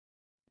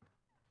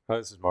Hi,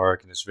 this is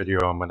Mark. In this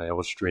video, I'm going to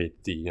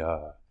illustrate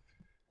the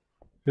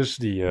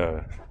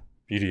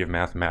beauty of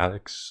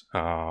mathematics.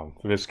 For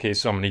this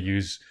case, I'm going to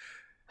use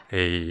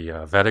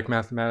a Vedic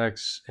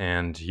Mathematics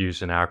and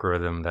use an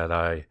algorithm that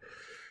I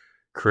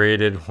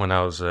created when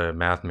I was a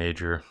math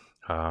major.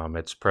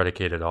 It's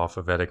predicated off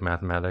of Vedic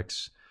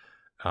Mathematics.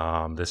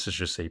 This is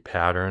just a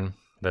pattern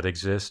that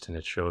exists, and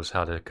it shows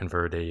how to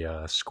convert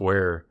a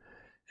square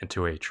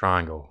into a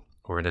triangle,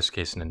 or in this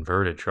case, an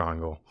inverted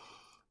triangle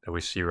that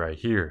we see right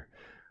here.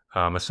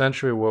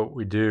 Essentially what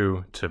we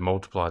do to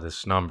multiply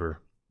this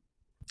number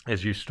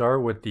is you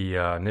start with the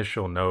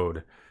initial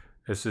node.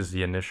 This is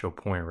the initial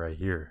point right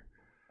here.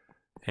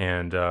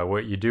 And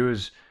what you do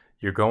is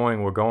you go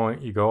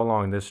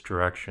along this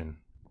direction,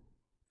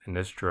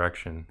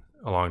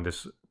 along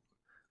this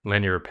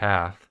linear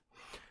path.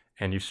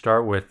 And you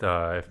start with,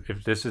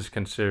 if this is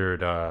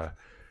considered,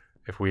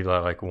 if we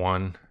like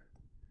 1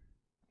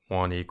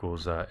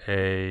 equals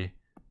A,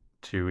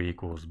 2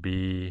 equals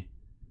B,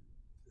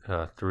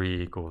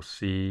 3 equals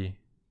C, ...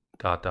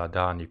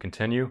 and you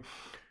continue.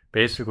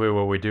 Basically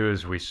what we do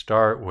is we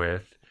start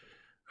with,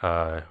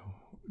 to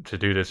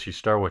do this, you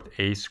start with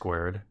A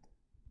squared.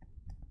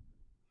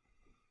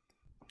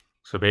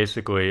 So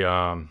basically,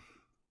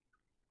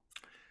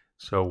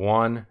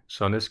 so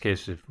in this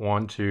case, if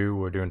 1, 2,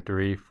 we're doing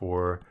 3,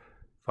 4,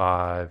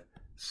 5,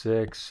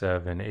 6,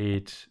 7,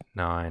 8,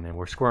 9, and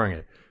we're squaring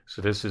it.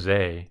 So this is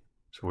A,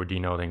 so we're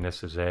denoting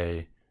this is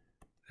A,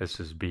 this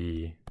is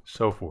B,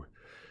 so forth.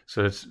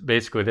 So it's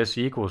basically this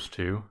equals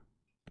to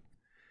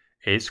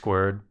A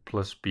squared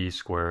plus B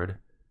squared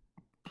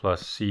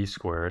plus C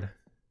squared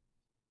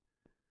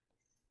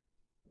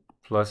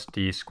plus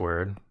D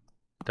squared, ...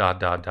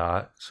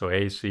 So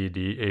A, C,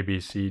 D, A, B,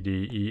 C,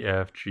 D, E,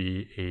 F,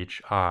 G,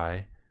 H,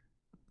 I.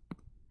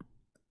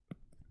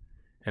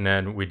 And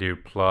then we do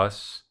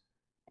plus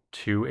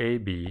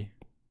 2AB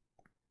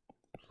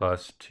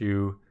plus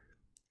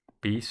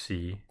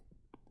 2BC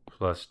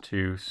plus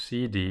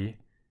 2CD.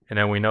 And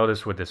then we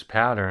notice with this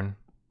pattern,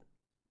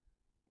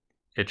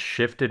 it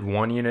shifted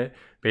 1 unit.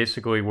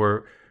 Basically,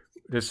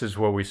 this is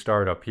what we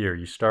start up here.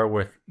 You start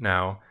with,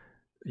 now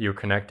you're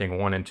connecting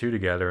 1 and 2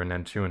 together, and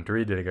then 2 and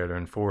 3 together,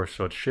 and 4.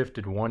 So it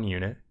shifted 1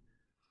 unit,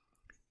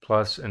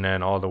 plus, and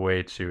then all the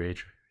way to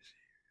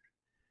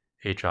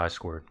HI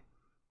squared.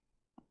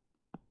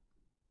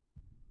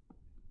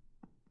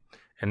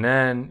 And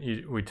then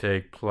we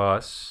take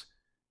plus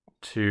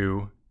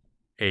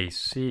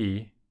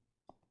 2AC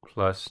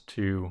plus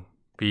 2BD.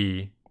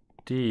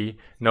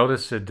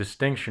 Notice the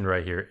distinction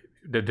right here.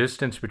 The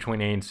distance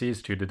between A and C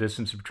is 2. The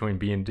distance between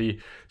B and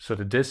D. So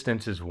the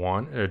distance is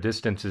 1.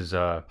 Distance is,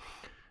 so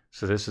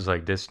this is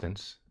like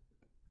distance.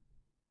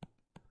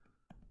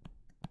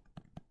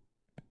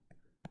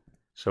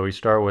 So we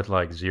start with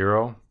like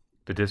 0.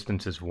 The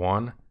distance is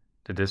 1.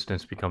 The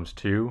distance becomes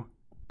 2,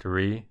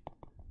 3,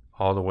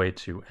 all the way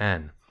to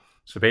N.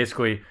 So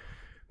basically,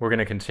 we're going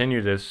to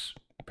continue this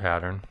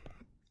pattern.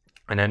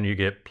 And then you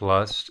get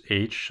plus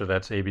H, so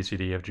that's A, B, C,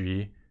 D, F,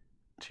 G,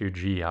 to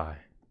GI.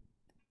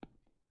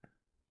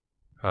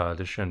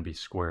 This shouldn't be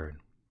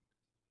squared.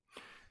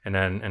 And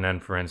then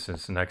for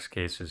instance, the next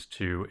case is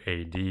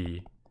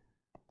 2AD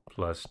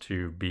plus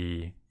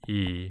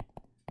 2BE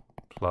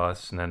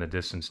plus, and then the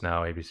distance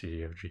now A, B, C,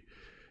 D, F, G,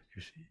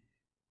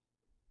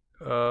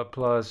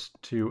 plus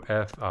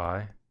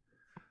 2FI.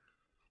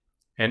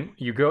 And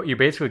you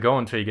basically go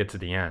until you get to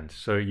the end.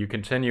 So you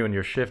continue and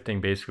you're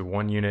shifting basically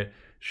 1 unit,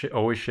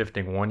 always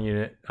shifting 1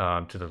 unit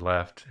to the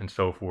left and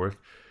so forth,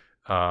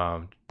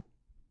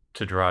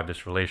 to derive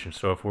this relation.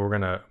 So if we're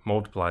going to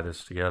multiply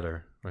this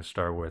together, we're going to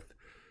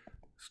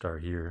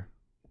start here.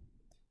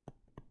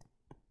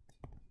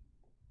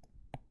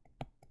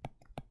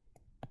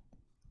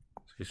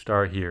 So you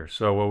start here.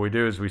 So what we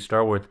do is we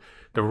start with,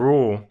 the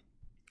rule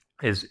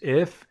is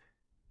if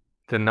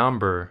the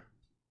number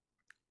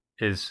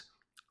is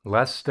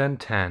less than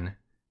 10,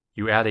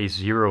 you add a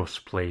zeros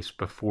place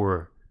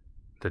before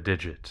the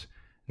digits.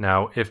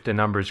 Now, if the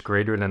number is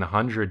greater than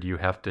 100, you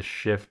have to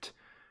shift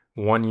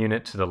 1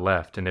 unit to the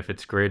left, and if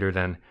it's greater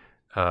than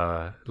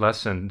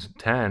less than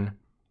 10,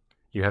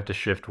 you have to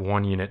shift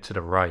 1 unit to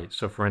the right.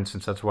 So for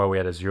instance, that's why we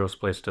had a zeros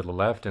place to the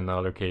left. In the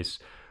other case,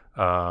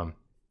 if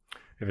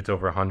it's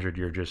over 100,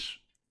 you're just,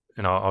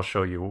 and I'll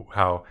show you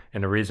how.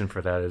 And the reason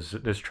for that is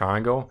this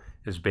triangle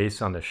is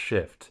based on the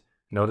shift.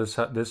 Notice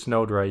how this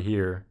node right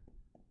here,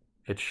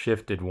 it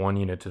shifted 1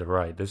 unit to the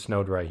right. This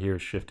node right here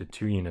shifted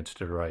 2 units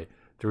to the right,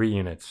 3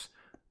 units,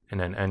 and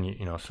then n,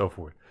 so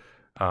forth.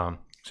 So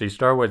you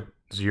start with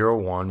 0,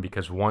 1,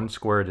 because 1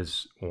 squared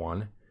is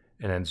 1,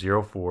 and then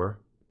 0, 4,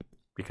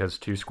 because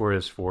 2 squared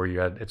is 4.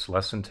 It's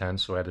less than 10,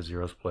 so add a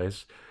zeros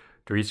place.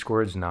 3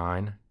 squared is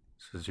 9,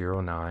 so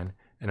 0, 9,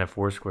 and then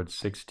 4 squared is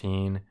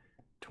 16,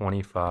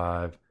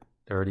 25,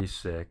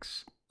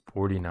 36,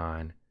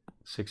 49,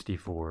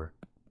 64,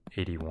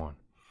 81.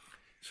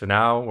 So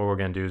now what we're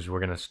going to do is we're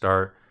going to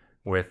start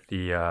with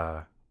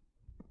the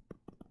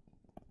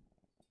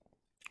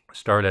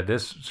start at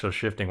this, so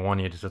shifting 1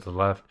 unit to the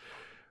left.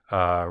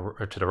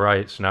 to the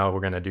right. So now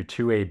we're going to do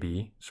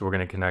 2AB. So we're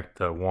going to connect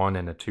the 1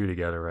 and the 2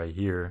 together right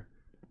here,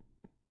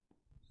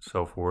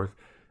 so forth.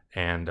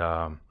 And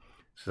so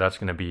that's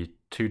going to be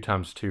 2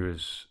 times 2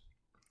 is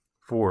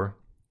 4.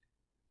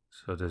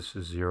 So this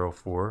is 0,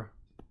 4.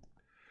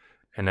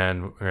 And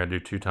then we're going to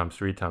do 2 times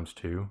 3 times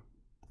 2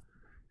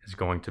 is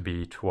going to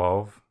be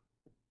 12.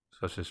 So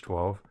that's just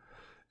 12.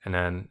 And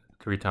then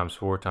 3 times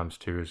 4 times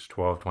 2 is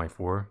 12,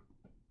 24.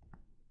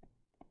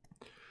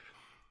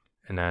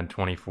 And then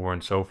 24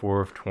 and so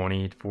forth.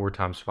 24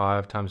 times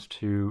 5 times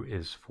 2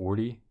 is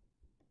 40.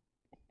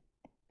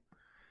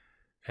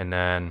 And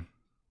then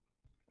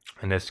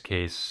in this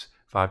case,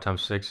 5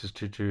 times 6 is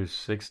 2 is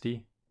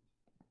 60.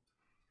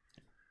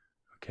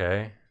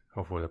 Okay,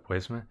 hopefully the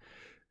placement.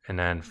 And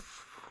then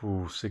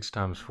 6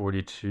 times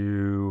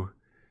 42,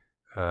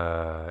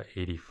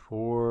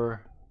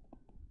 84.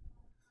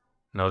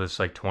 Notice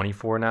like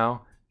 24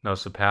 now.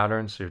 Notice the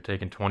pattern. So you're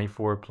taking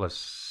 24 plus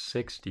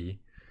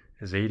 60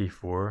 is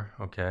 84.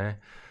 Okay.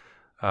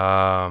 So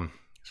I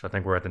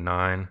think we're at the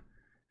 9. And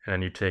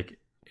then you take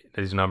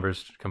these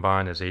numbers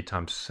combined as 8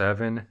 times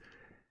 7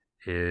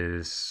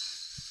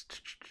 is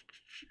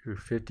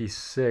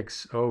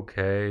 56.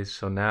 Okay.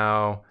 So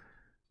now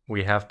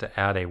we have to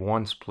add a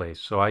ones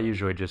place. So I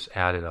usually just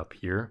add it up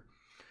here.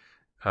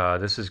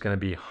 This is going to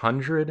be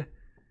 100.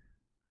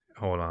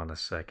 Hold on a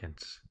second.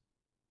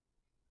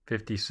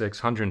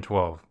 56,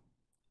 112,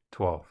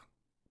 12.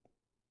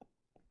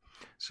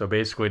 So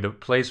basically the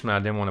placement I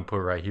didn't want to put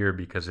right here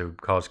because it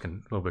would cause a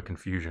little bit of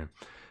confusion.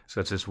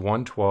 So it's this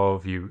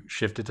 112, you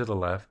shift it to the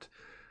left.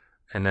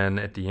 And then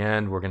at the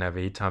end, we're going to have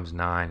 8 times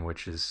 9,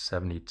 which is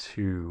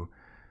 72,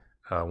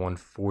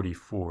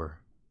 144.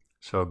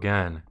 So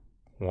again,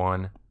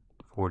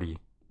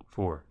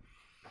 144.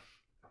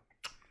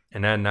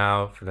 And then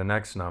now for the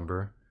next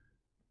number,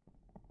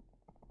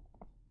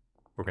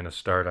 we're going to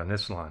start on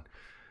this line.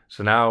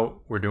 So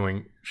now we're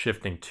doing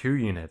shifting 2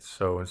 units.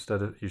 So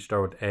instead of, you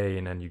start with A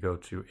and then you go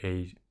to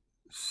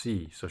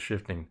AC. So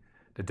shifting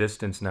the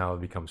distance now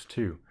becomes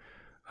 2.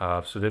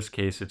 So this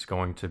case, it's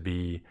going to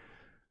be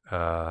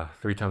 3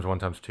 times 1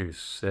 times 2 is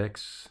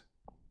 6.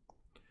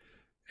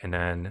 And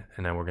then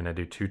we're going to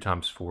do 2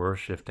 times 4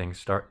 shifting.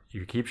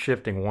 You keep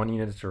shifting 1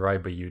 unit to the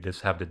right, but you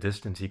just have the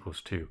distance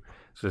equals 2.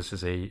 So this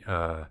is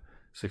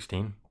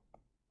 16.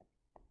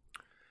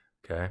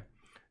 Okay.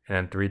 And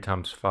then 3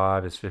 times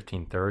 5 is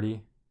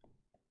 1530.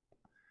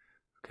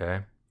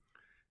 Okay.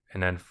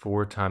 And then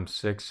 4 times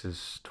 6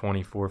 is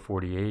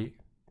 2448.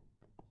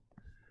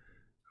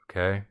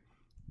 Okay.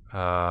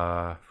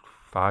 5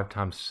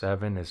 times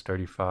 7 is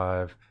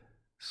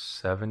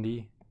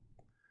 3570.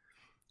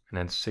 And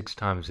then 6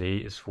 times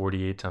 8 is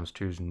 48 times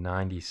 2 is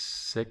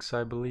 96,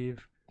 I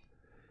believe.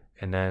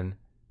 And then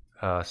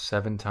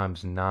 7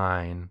 times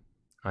 9,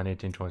 9,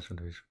 18,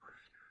 20,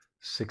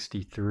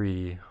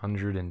 63,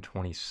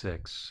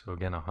 126. So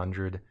again,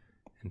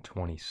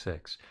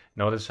 126.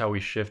 Notice how we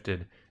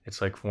shifted.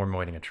 It's like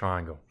formulating a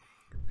triangle.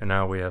 And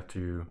now we have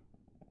to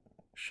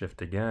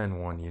shift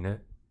again 1 unit.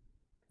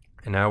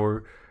 And now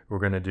we're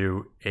going to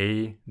do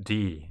AD.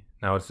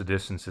 Now it's the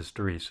distance is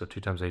 3. So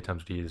 2 times A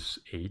times D is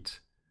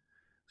 8.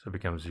 So it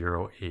becomes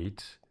 0,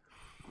 8.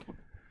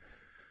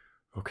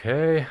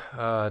 Okay,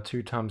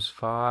 2 times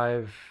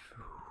 5.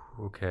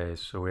 Okay,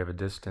 so we have a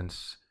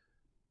distance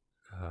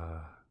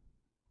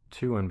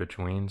 2 in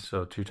between.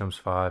 So 2 times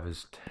 5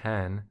 is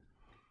 10,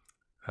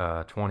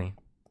 20.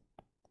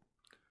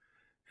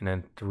 And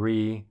then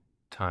 3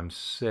 times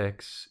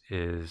 6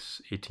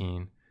 is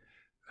 18,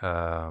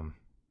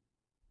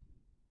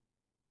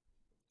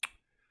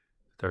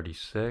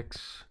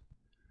 36.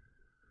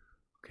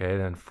 Okay,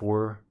 then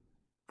 4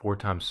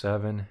 times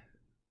 7,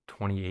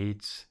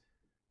 28,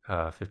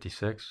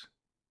 56.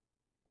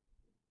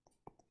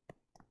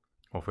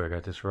 Hopefully I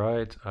got this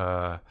right.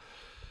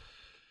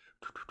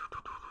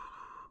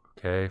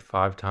 Okay,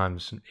 5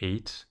 times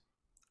 8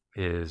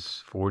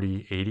 is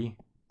 40, 80.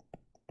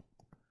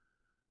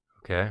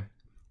 Okay,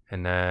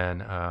 and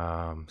then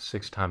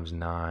 6 times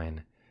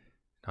 9,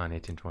 9,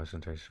 18,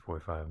 27, 30,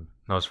 45.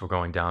 Notice we're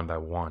going down by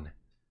 1.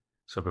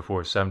 So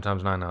before 7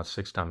 times 9, now it's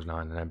 6 times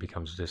 9, and that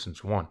becomes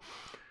distance 1.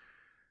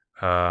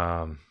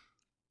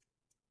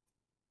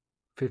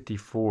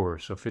 54,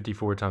 so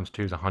 54 times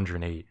 2 is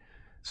 108.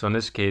 So in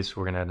this case,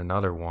 we're going to add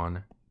another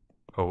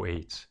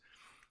 108.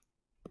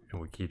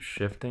 And we keep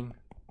shifting.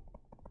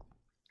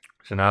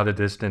 So now the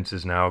distance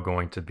is now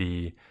going to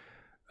be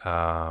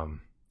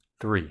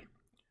 3.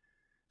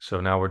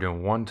 So now we're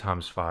doing 1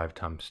 times 5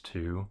 times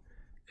 2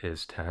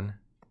 is 10.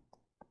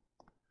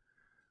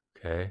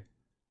 Okay.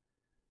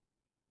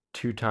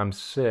 2 times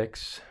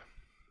 6.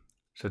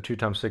 So 2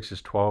 times 6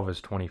 is 12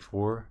 is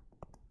 24.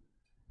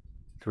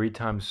 3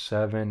 times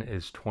 7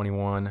 is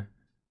 21,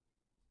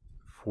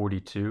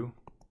 42.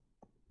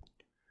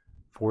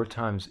 4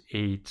 times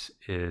 8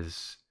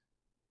 is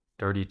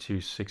 32,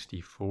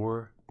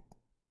 64.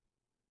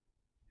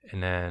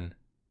 And then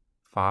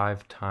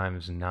 5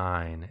 times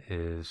 9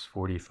 is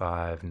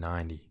 45,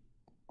 90.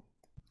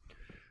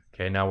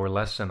 Okay, now we're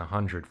less than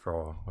 100 for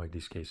all like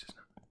these cases.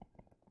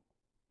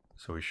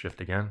 So we shift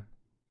again.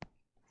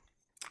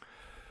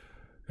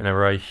 And then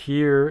right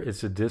here,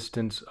 it's a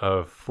distance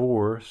of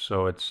 4.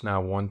 So it's now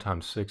 1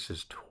 times 6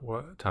 is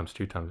times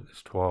 2 times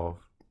is 12.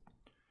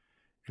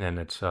 And then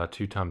it's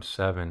 2 times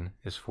 7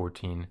 is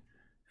 14.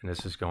 And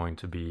this is going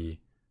to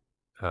be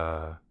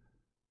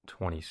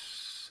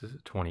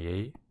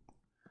 28.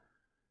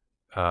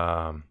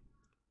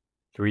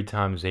 3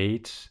 times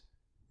 8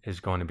 is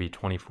going to be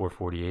 24,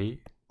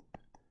 48.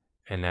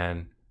 And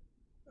then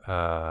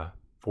 4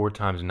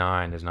 times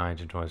 9 is 9,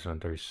 27,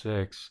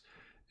 36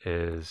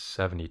 is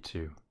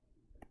 72.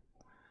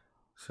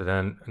 So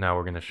then now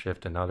we're going to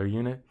shift another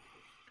unit.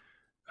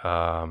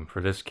 For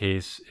this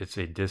case, it's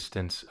a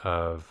distance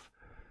of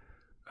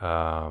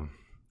 5,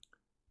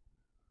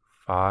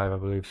 I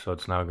believe. So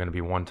it's now going to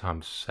be 1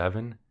 times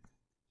 7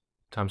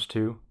 times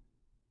 2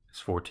 is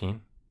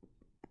 14.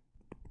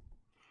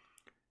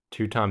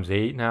 2 times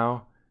 8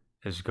 now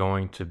is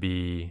going to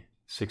be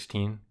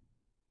 16,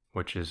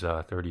 which is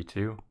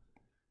 32.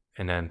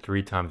 And then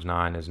 3 times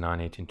 9 is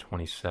 9, 18,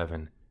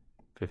 27,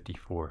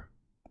 54.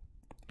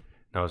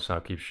 Notice how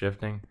it keeps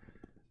shifting.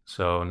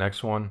 So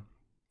next one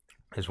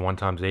is 1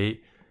 times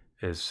 8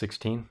 is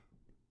 16.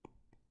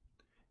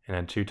 And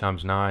then 2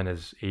 times 9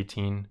 is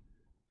 18,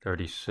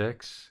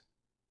 36.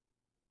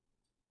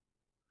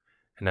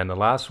 And then the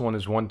last one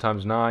is 1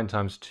 times 9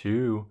 times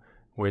 2,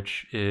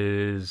 which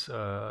is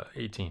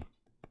 18.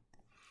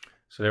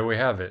 So there we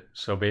have it.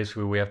 So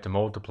basically we have to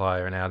multiply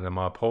and add them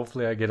up.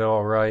 Hopefully I get it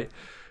all right.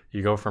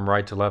 You go from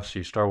right to left, so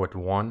you start with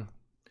 1.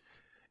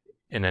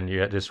 And then you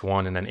get this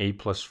 1, and then 8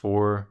 plus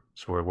 4.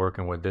 So we're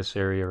working with this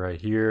area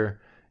right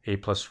here.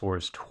 8 plus 4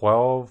 is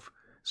 12.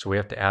 So we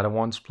have to add a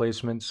 1's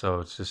placement. So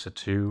it's just a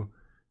 2.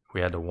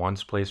 We add the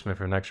 1's placement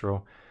for the next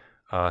row.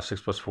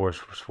 6 plus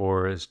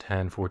 4 is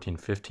 10, 14,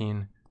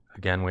 15.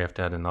 Again, we have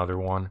to add another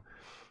 1.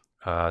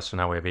 So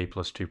now we have 8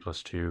 plus 2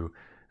 plus 2.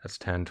 That's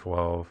 10,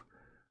 12,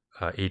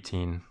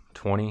 18,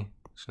 20.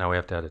 So now we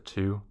have to add a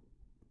 2.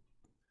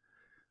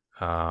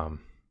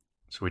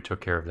 So we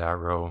took care of that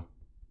row.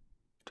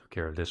 Took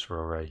care of this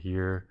row right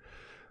here.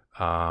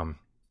 So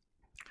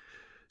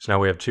now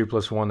we have 2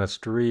 plus 1, that's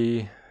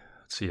 3.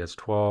 Let's see, that's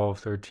 12,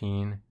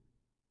 13,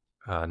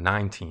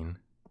 19.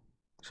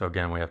 So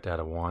again, we have to add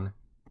a 1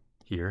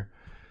 here.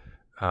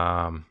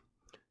 So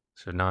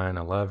 9,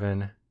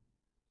 11,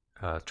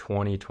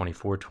 20,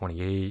 24,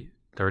 28,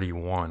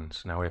 31.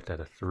 So now we have to add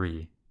a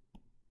 3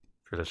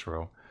 for this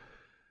row.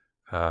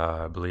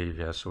 I believe,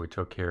 yes. So we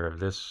took care of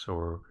this.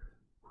 So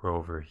we're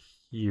over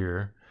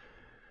here.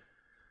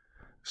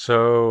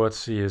 So let's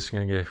see, it's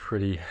going to get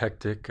pretty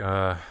hectic.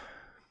 So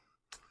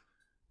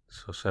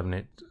 7,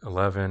 8,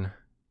 11.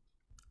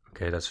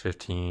 Okay, that's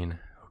 15.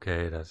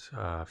 Okay, that's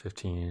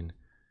 15.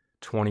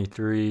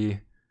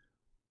 23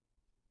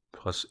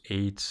 plus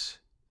 8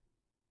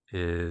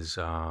 is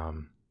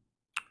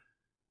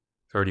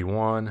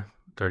 31,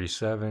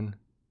 37,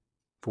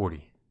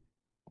 40.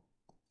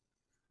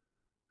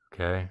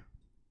 Okay,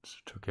 so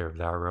took care of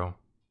that row.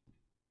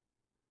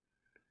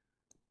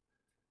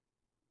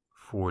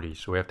 40.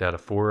 So we have to add a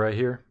 4 right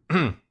here.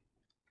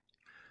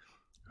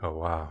 Oh,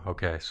 wow.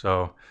 Okay,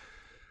 so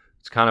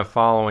it's kind of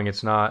following.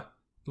 It's not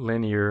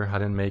linear. I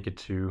didn't make it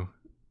too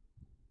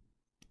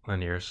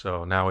linear.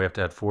 So now we have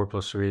to add 4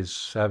 plus 3 is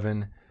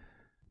 7.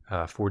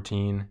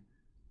 14.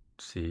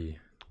 Let's see.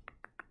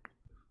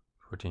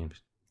 14.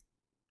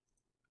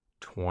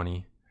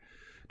 20.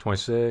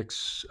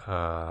 26.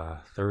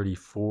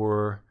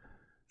 34.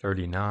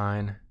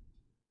 39.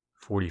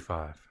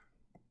 45.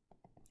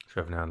 So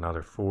we have now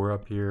another 4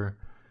 up here,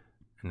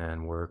 and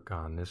then work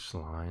on this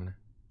line.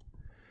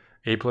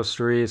 8 plus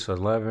 3 is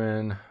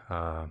 11,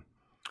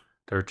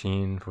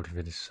 13, 14,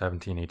 15,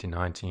 17, 18,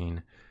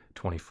 19,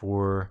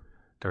 24,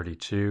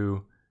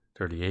 32,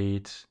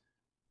 38,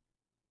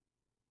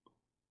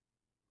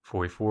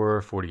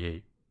 44,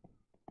 48.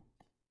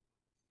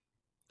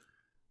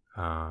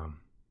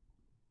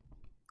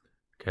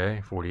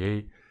 Okay,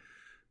 48.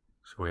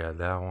 So we add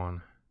that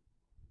one.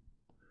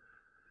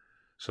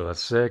 So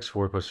that's 6,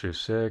 4 plus 2 is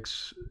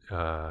 6,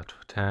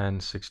 10,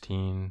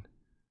 16,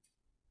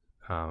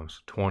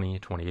 20,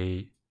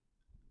 28,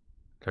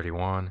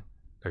 31,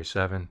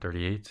 37,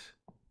 38.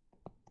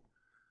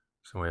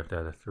 So we have to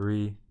add a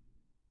 3.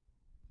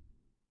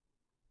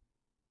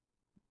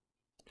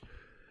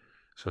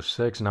 So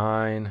 6,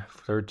 9,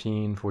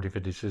 13, 14,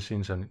 15,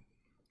 16, 17,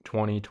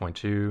 20,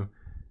 22,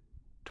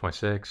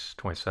 26,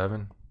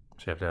 27.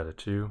 So you have to add a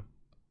 2.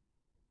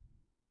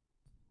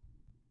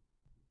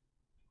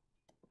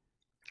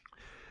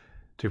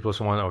 2 plus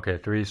 1, okay,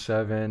 3,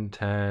 7,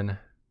 10,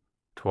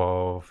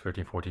 12,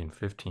 13, 14,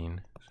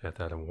 15. So you have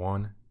to add a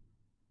 1.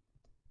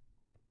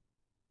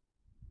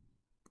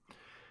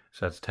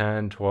 So that's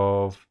 10,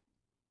 12,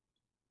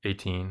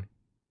 18,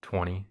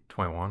 20,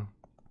 21.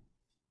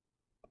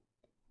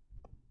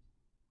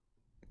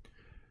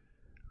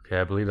 Okay,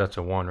 I believe that's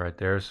a 1 right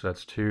there. So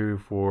that's 2,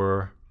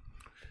 4,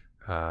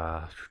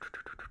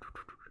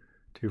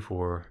 2,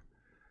 4,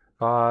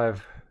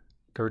 5,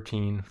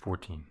 13,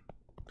 14.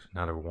 So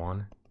another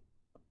 1.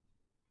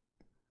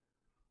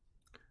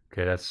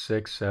 Okay, that's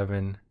 6,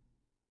 7,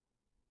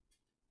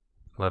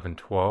 11,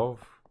 12.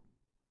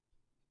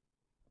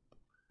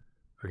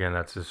 Again,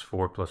 that's this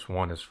 4 plus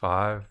 1 is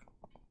 5.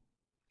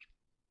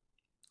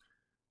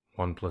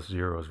 1 plus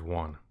 0 is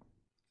 1.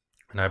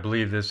 And I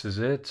believe this is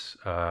it.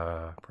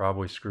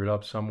 Probably screwed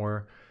up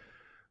somewhere.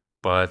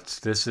 But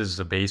this is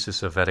the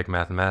basis of Vedic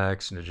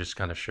mathematics, and it just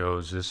kind of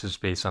shows this is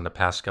based on the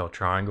Pascal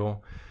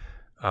triangle.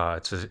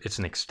 It's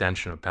an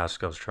extension of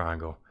Pascal's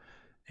triangle,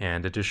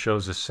 and it just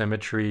shows the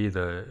symmetry.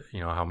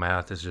 How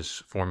math is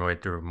just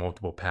formulated through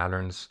multiple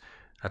patterns.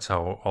 That's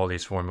how all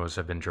these formulas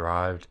have been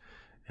derived,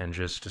 and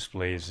just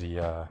displays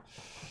the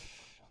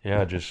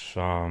if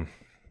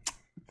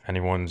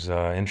anyone's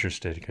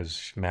interested,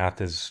 because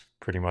math is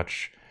pretty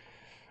much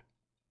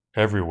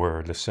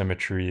everywhere. The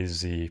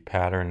symmetries, the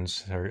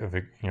patterns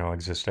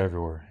exist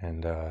everywhere,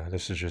 and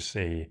this is just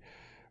a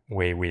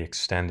way we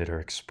extend it or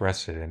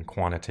express it and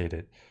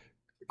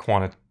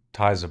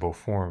quantitizable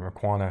form,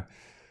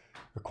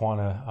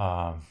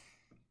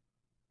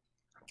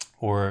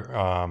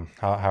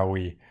 how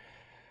we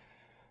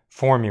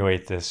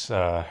formulate this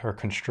or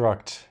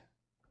construct.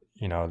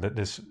 That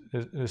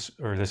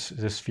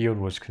this field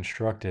was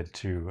constructed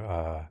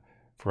to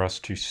for us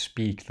to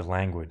speak the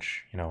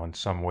language, in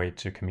some way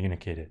to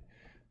communicate it.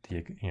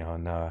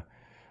 And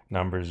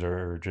numbers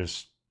are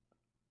just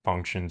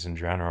functions in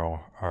general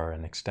are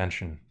an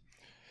extension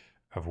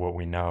of what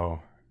we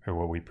know or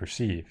what we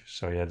perceive.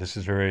 So yeah, this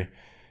is very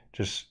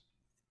just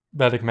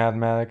Vedic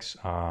mathematics.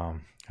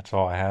 That's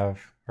all I have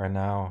right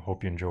now.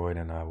 Hope you enjoyed,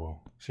 and I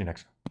will see you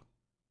next time.